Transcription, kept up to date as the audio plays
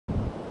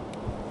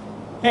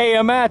Hey,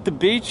 I'm at the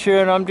beach here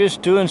and I'm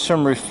just doing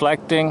some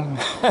reflecting.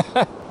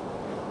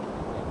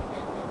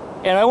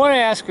 And I want to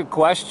ask a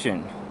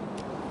question.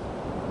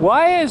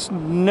 Why is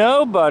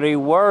nobody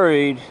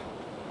worried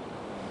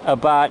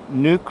about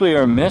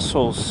nuclear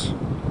missiles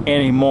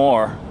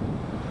anymore?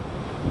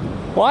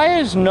 Why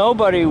is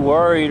nobody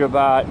worried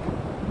about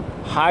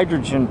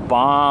hydrogen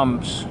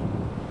bombs?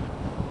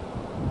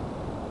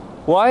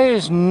 Why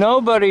is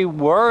nobody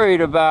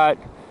worried about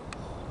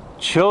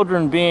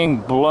children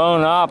being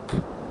blown up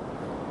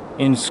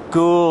in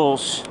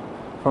schools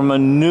from a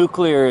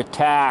nuclear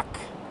attack?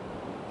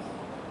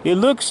 It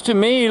looks to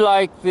me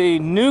like the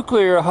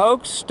nuclear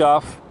hoax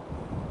stuff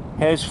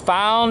has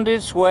found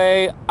its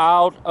way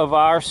out of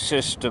our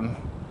system.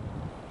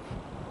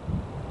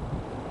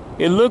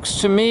 It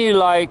looks to me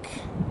like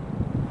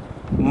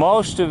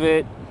most of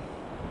it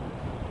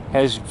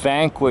has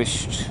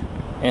vanquished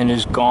and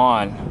is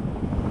gone.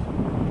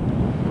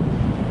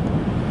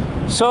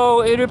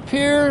 So it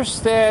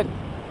appears that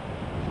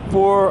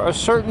for a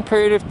certain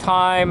period of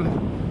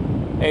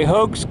time, a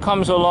hoax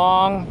comes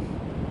along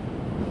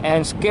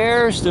and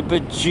scares the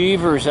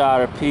bejeevers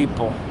out of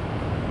people.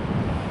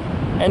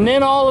 And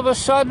then all of a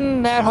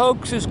sudden, that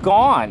hoax is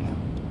gone.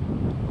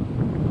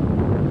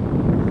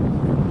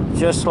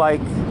 Just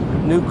like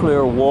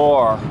nuclear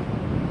war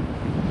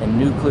and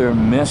nuclear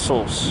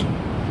missiles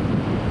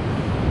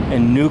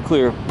and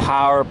nuclear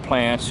power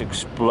plants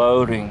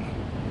exploding.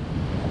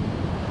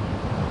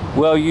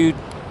 Well, you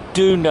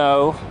do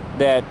know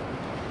that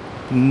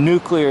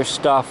nuclear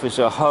stuff is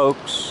a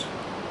hoax.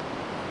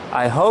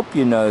 I hope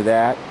you know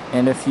that.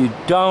 And if you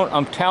don't,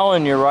 I'm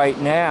telling you right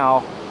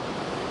now,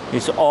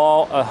 it's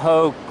all a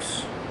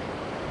hoax.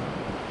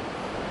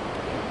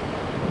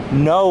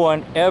 No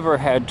one ever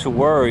had to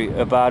worry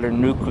about a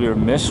nuclear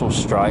missile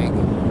strike.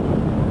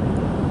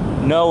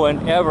 No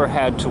one ever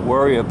had to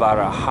worry about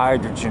a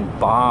hydrogen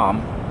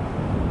bomb.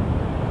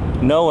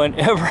 No one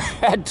ever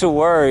had to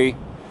worry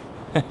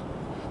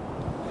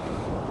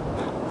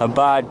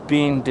about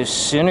being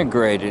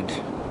disintegrated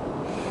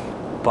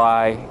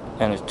by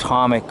an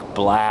atomic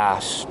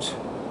blast,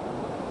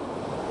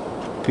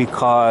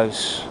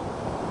 because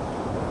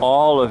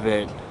all of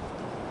it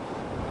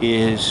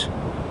is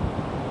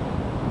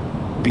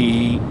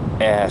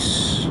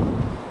BS.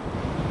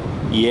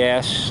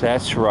 Yes,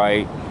 that's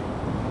right.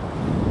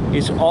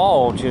 It's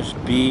all just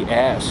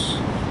BS.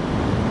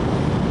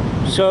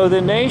 So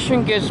the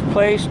nation gets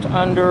placed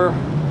under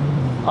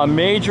a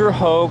major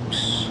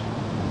hoax,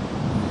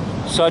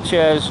 such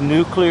as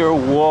nuclear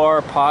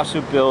war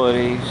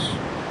possibilities,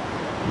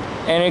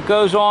 and it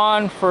goes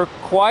on for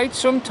quite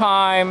some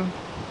time,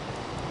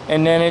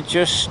 and then it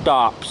just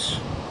stops.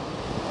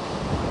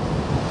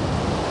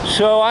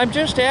 So I'm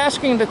just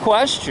asking the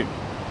question,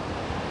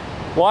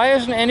 why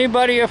isn't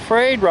anybody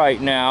afraid right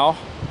now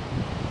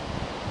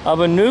of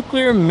a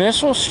nuclear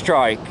missile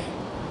strike?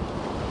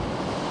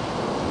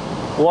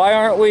 Why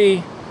aren't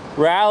we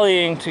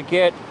rallying to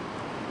get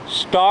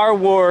Star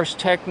Wars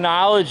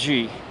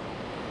technology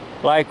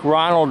like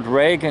Ronald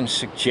Reagan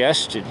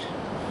suggested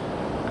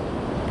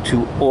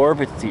to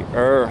orbit the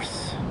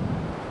Earth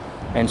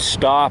and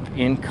stop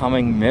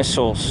incoming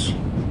missiles?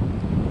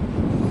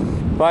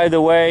 By the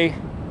way,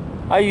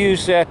 I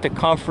use that to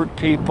comfort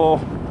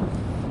people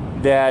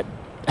that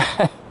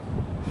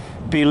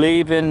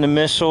believe in the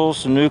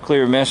missiles, the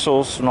nuclear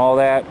missiles and all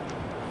that.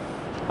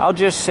 I'll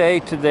just say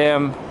to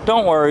them,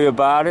 don't worry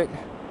about it.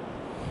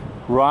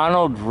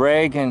 Ronald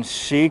Reagan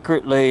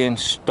secretly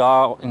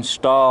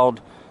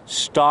installed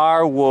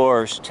Star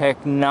Wars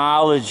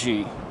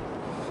technology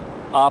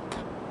up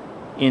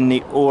in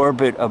the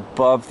orbit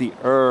above the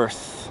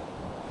Earth,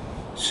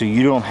 so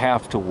you don't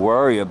have to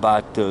worry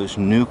about those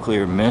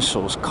nuclear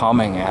missiles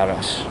coming at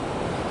us,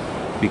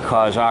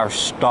 because our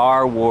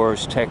Star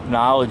Wars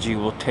technology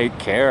will take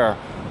care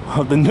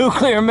of the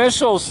nuclear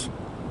missiles.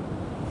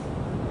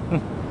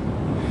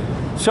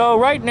 So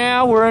right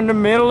now we're in the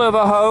middle of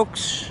a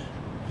hoax.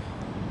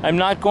 I'm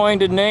not going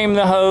to name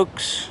the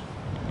hoax.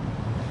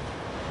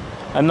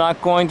 I'm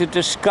not going to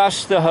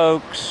discuss the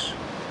hoax.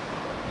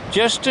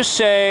 Just to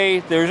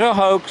say there's a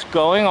hoax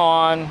going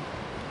on,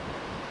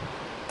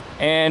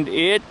 and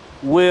it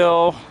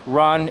will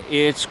run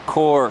its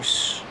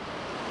course.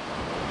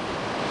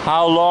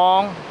 How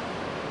long?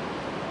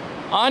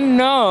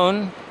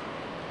 Unknown.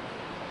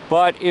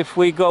 But if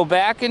we go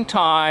back in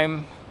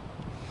time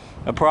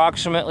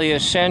approximately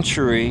a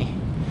century,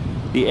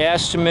 the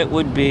estimate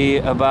would be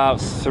about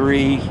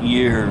 3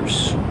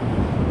 years.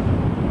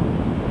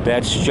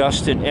 That's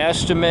just an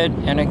estimate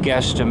and a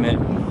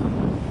guesstimate.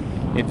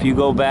 If you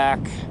go back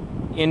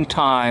in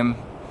time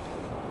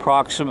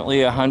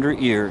approximately 100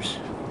 years.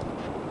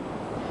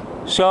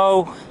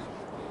 So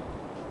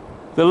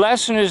the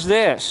lesson is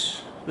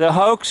this: the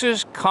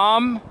hoaxes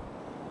come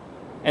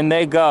and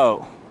they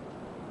go.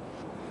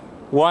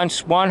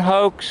 Once one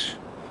hoax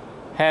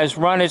has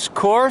run its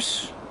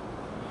course,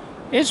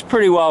 it's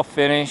pretty well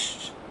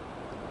finished.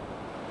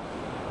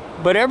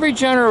 But every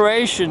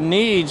generation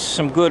needs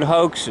some good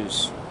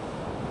hoaxes.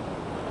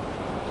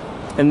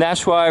 And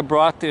that's why I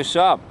brought this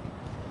up.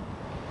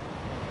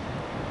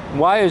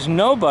 Why is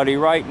nobody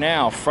right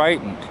now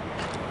frightened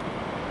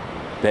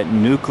that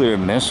nuclear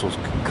missiles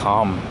could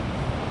come?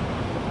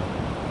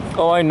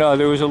 Oh, I know,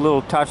 there was a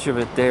little touch of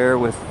it there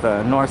with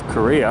North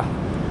Korea.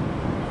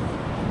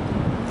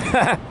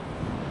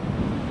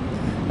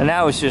 And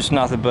that was just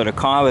nothing but a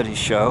comedy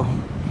show.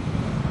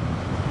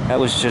 That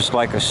was just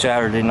like a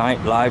Saturday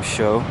Night Live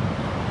show.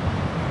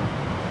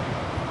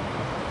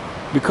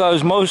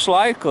 Because most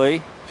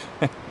likely,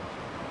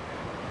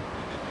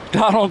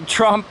 Donald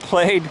Trump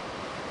played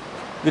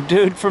the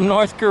dude from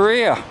North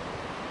Korea.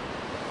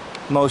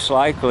 Most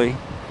likely.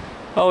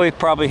 Oh, he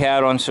probably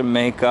had on some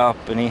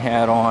makeup, and he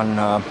had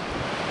on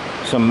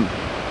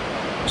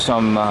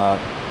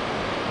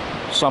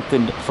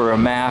something for a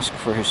mask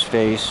for his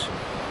face.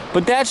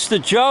 But that's the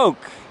joke.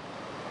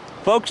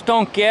 Folks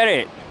don't get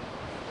it.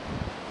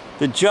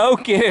 The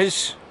joke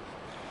is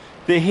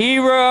the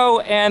hero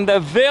and the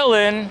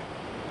villain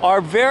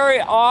are very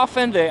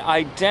often the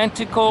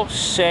identical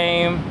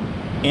same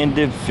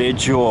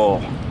individual.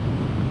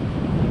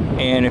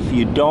 And if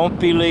you don't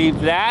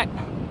believe that,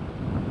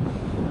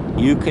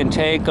 you can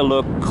take a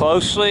look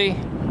closely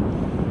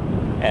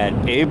at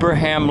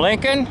Abraham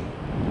Lincoln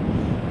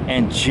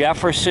and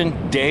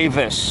Jefferson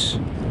Davis.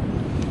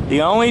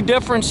 The only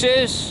difference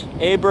is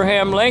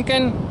Abraham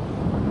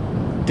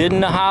Lincoln didn't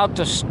know how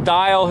to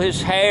style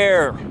his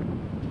hair.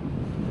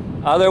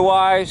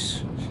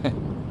 Otherwise,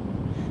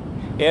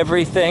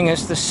 everything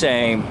is the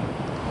same.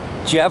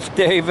 Jeff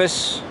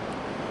Davis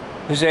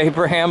was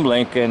Abraham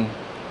Lincoln,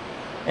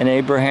 and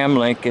Abraham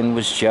Lincoln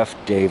was Jeff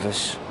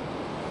Davis.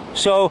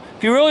 So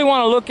if you really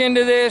want to look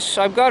into this,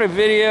 I've got a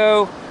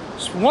video.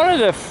 It's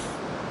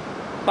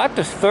about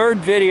the third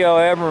video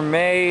I ever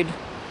made,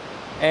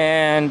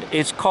 and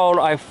it's called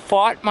I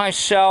Fought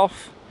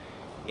Myself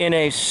in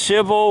a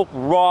Civil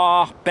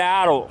Raw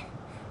Battle.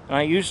 And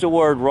I use the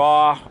word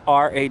raw,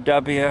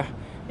 R-A-W,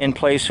 in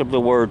place of the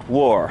word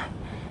war.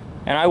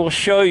 And I will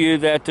show you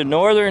that the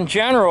Northern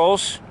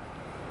generals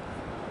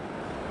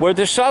were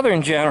the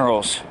Southern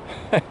generals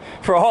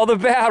for all the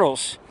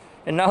battles.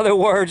 In other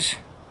words,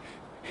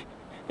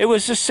 it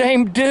was the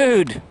same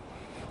dude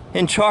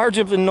in charge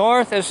of the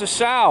North as the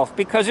South,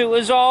 because it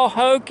was all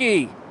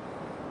hokey.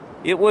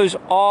 It was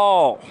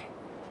all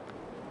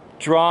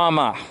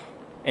drama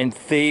and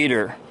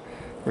theater.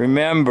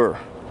 Remember,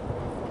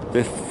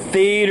 the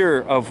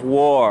theater of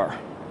war.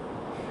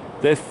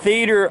 The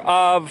theater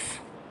of,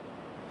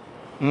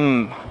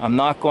 I'm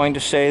not going to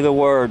say the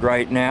word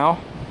right now,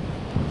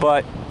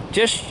 but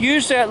just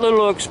use that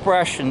little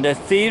expression, the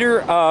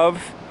theater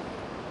of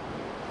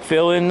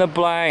fill in the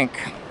blank.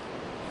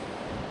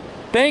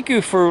 Thank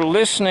you for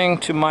listening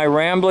to my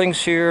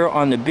ramblings here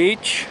on the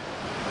beach,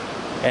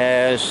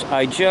 as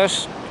I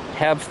just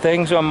have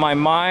things on my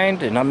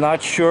mind, and I'm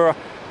not sure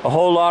a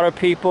whole lot of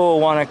people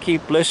want to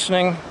keep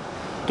listening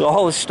to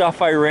all the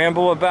stuff I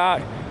ramble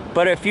about.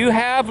 But if you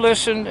have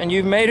listened and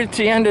you've made it to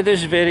the end of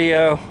this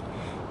video,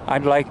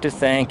 I'd like to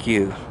thank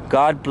you.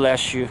 God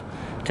bless you.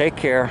 Take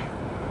care.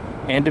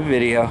 End of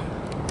video.